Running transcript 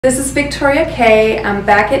This is Viktoria Kay. I'm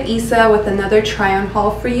back at Iza with another try-on haul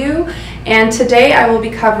for you, and today I will be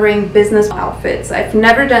covering business outfits. I've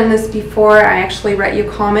never done this before. I actually read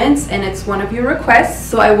your comments and it's one of your requests,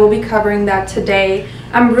 so I will be covering that today.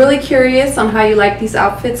 I'm really curious on how you like these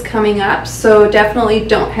outfits coming up, so definitely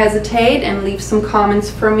don't hesitate and leave some comments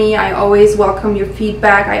for me. I always welcome your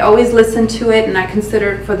feedback. I always listen to it and I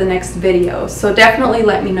consider it for the next video, so definitely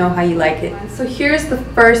let me know how you like it. So here's the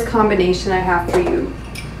first combination I have for you.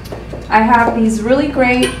 I have these really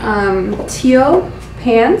great teal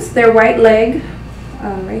pants. They're white leg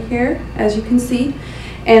right here, as you can see.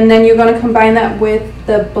 And then you're going to combine that with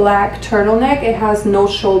the black turtleneck. It has no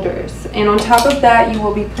shoulders. And on top of that, you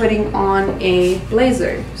will be putting on a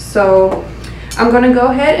blazer. So I'm going to go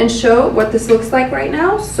ahead and show what this looks like right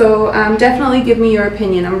now. So definitely give me your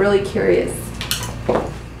opinion. I'm really curious.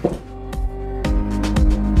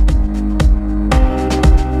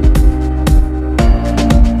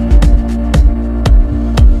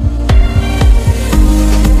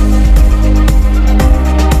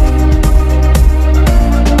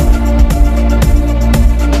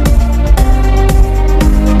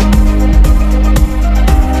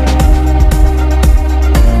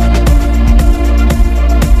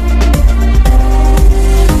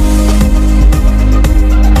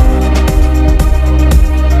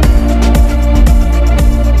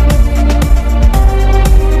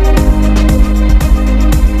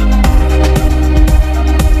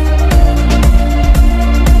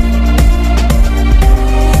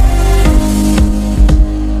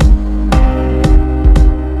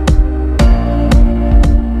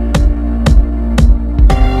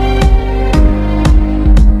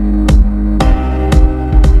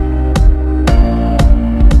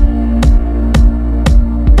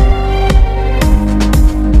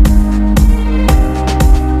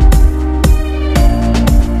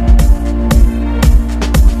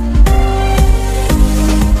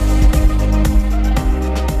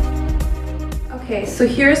 Okay, so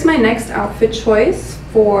here's my next outfit choice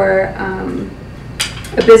for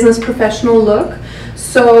a business professional look.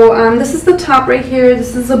 So this is the top right here.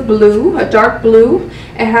 This is a dark blue.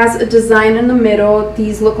 It has a design in the middle.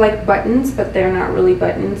 These look like buttons, but they're not really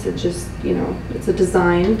buttons. It's just, you know, it's a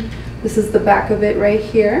design. This is the back of it right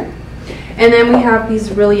here. And then we have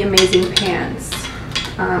these really amazing pants.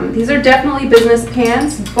 These are definitely business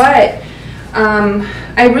pants, but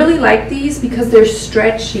I really like these because they're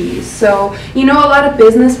stretchy. So, you know, a lot of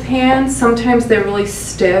business pants, sometimes they're really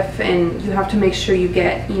stiff and you have to make sure you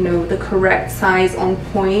get, you know, the correct size on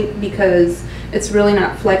point because it's really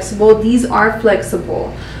not flexible. These are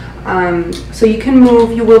flexible. So you can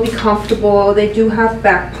move, you will be comfortable. They do have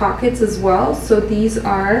back pockets as well. So these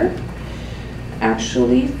are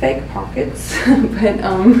actually fake pockets, but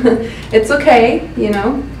it's okay, you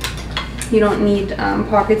know. You don't need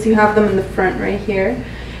pockets. You have them in the front right here,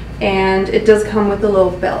 and it does come with a little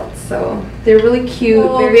belt, so they're really cute.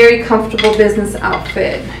 They're very comfortable business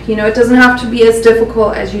outfit. You know, it doesn't have to be as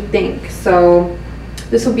difficult as you think, so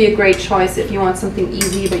this will be a great choice if you want something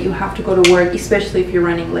easy but you have to go to work, especially if you're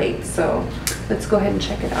running late. So let's go ahead and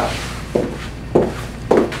check it out.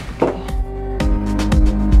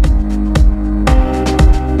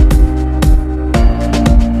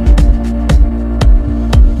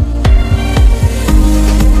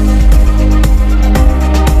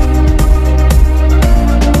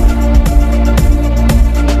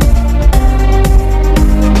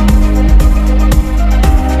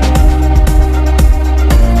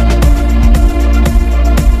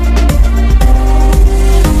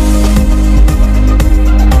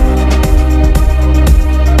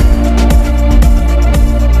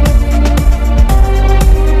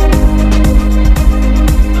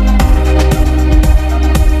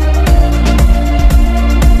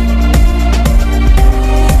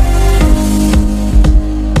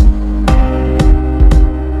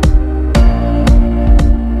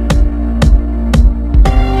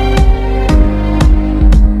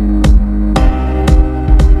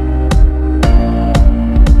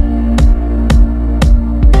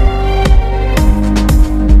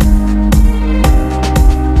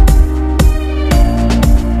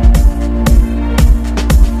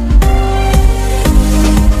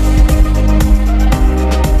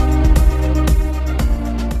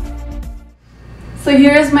 So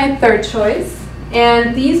here is my third choice,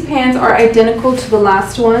 and these pants are identical to the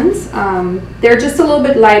last ones. They're just a little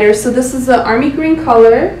bit lighter. So this is the army green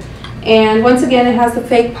color, and once again it has the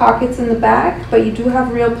fake pockets in the back, but you do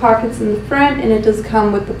have real pockets in the front, and it does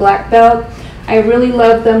come with the black belt. I really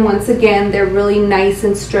love them. Once again, they're really nice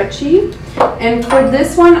and stretchy. And for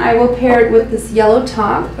this one, I will pair it with this yellow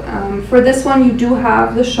top. For this one, you do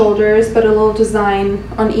have the shoulders, but a little design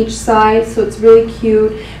on each side, so it's really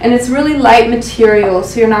cute. And it's really light material,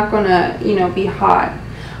 so you're not gonna, you know, be hot.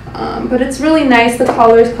 But it's really nice. The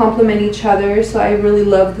colors complement each other, so I really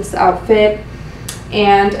love this outfit.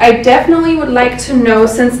 And I definitely would like to know,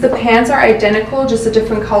 since the pants are identical, just a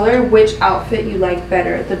different color, which outfit you like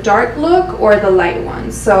better, the dark look or the light one.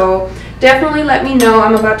 So definitely let me know.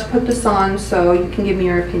 I'm about to put this on, so you can give me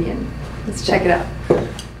your opinion. Let's check it out.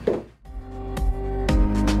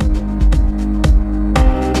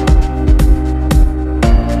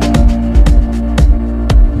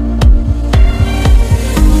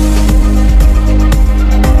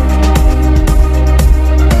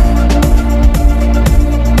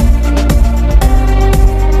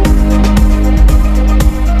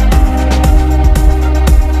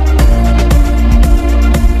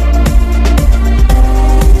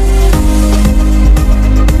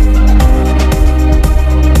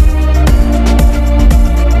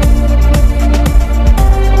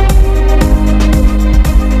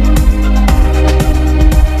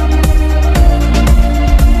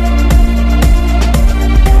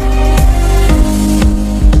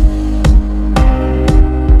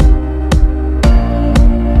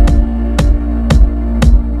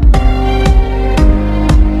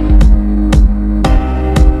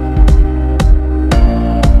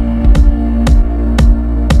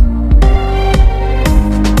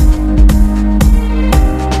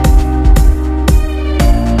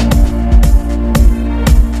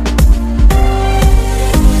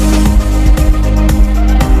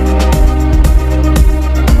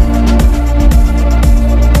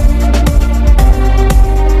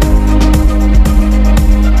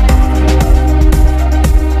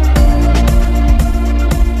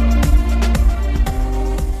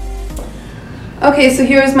 Okay, so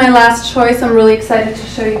here's my last choice. I'm really excited to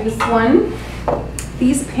show you this one.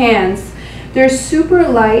 These pants, they're super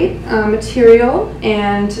light material,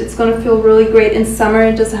 and it's going to feel really great in summer.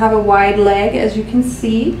 It does have a wide leg, as you can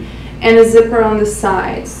see, and a zipper on the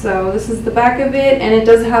side. So this is the back of it, and it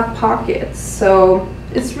does have pockets. So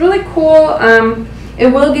it's really cool. It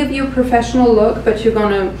will give you a professional look, but you're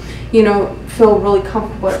going to, you know, feel really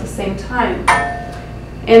comfortable at the same time.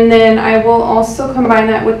 And then I will also combine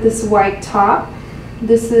that with this white top.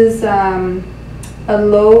 This is a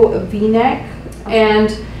low V-neck, and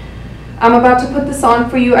I'm about to put this on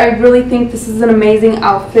for you. I really think this is an amazing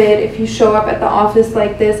outfit. If you show up at the office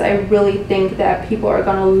like this, I really think that people are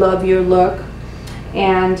going to love your look.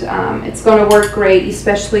 And it's going to work great,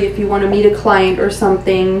 especially if you want to meet a client or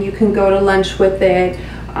something. You can go to lunch with it.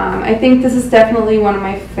 I think this is definitely one of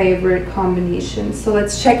my favorite combinations. So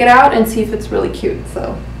let's check it out and see if it's really cute.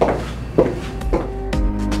 So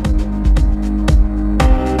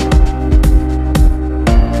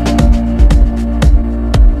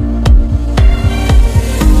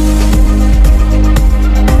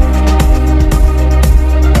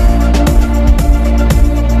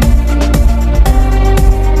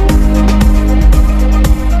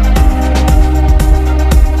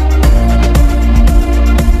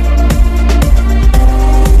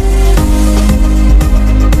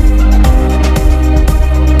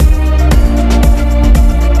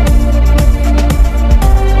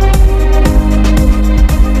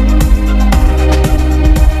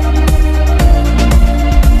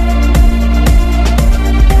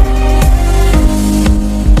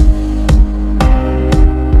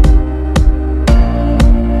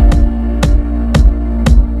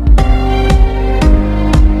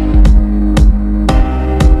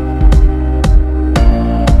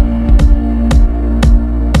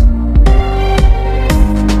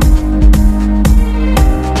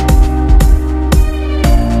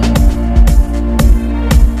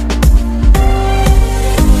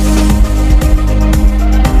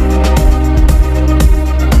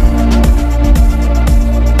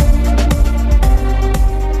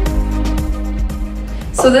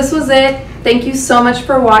this was it. Thank you so much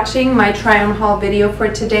for watching my try on haul video for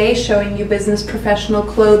today, showing you business professional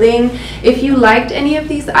clothing. If you liked any of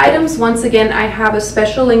these items, once again, I have a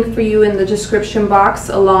special link for you in the description box,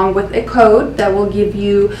 along with a code that will give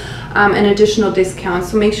you an additional discount.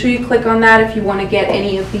 So make sure you click on that if you want to get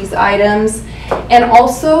any of these items. And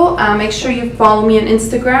also make sure you follow me on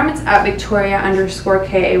Instagram. It's at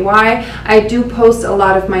Viktoria_Kay. I do post a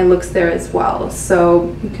lot of my looks there as well,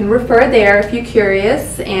 so you can refer there if you're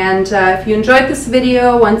curious. And if you enjoyed this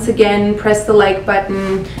video, once again, press the like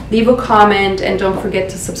button, leave a comment, and don't forget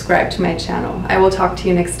to subscribe to my channel. I will talk to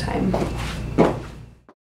you next time.